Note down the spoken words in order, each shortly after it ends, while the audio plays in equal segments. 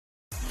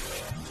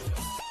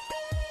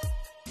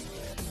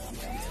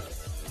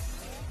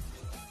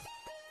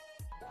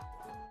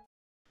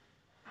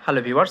Hello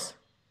viewers,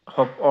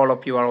 hope all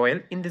of you are well.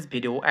 In this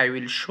video I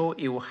will show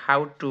you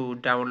how to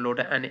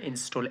download and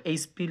install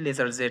HP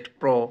Laserjet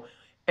Pro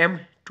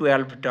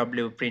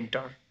M12w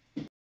printer.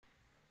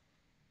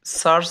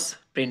 Search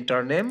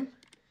printer name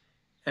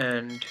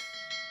and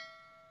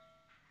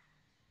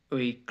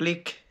we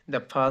click the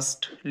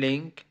first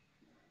link.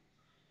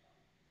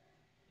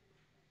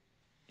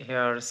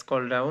 Here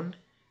scroll down,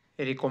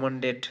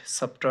 recommended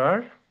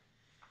software.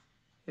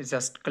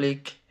 Just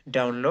click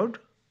download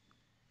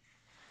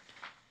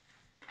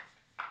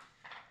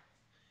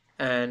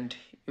and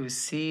you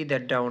see the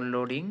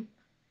downloading.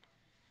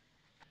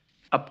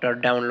 After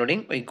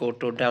downloading, we go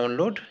to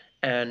download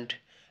and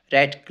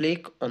right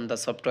click on the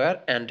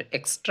software and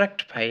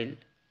extract file.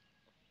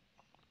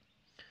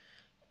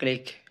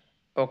 Click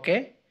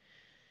OK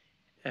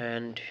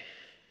and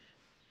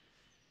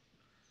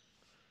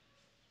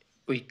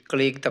we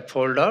click the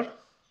folder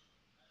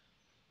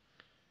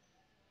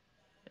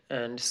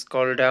and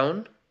scroll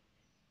down,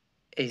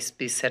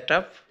 HP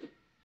setup.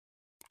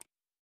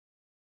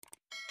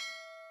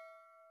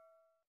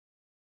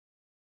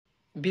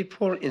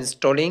 Before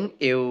installing,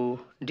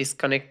 you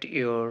disconnect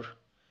your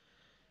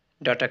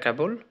data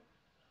cable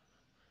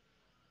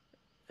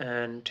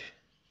and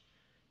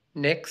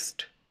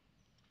next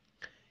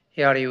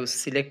here you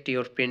select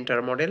your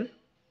printer model.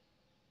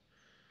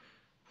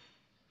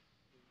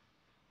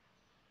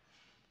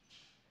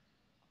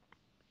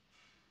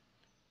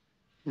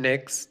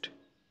 Next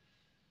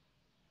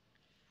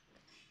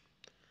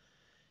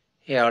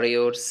here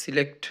you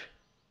select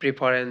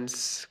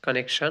preference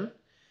connection.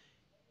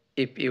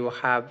 If you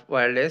have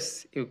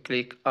wireless, you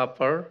click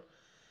upper,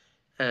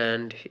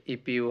 and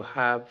if you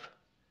have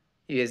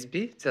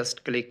USB,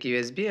 just click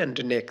USB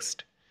and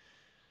next.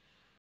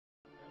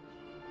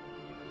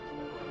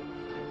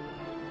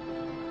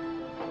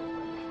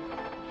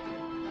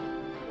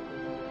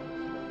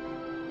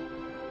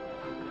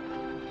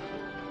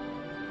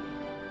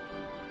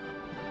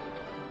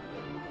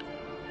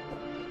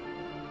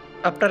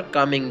 After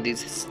coming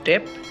this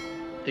step,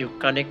 you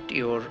connect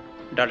your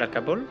data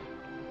cable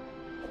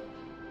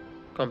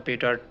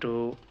computer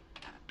to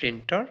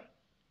printer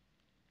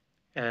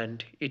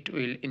and it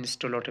will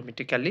install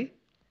automatically.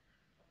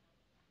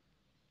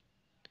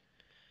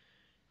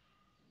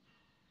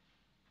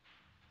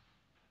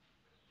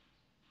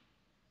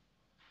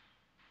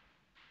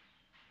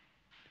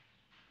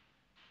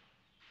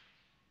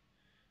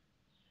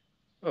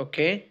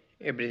 Okay,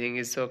 everything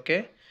is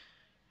okay.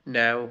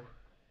 Now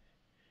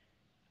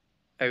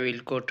I will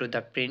go to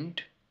the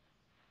print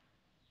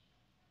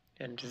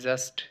and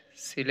just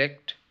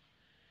select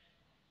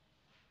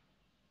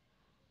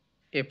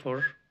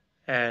A4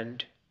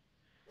 and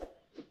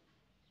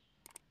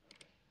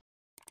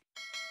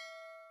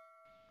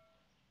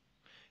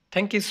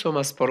thank you so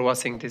much for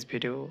watching this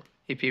video.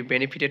 If you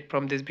benefited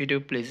from this video,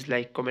 please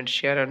like, comment,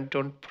 share and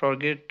don't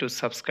forget to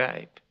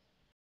subscribe.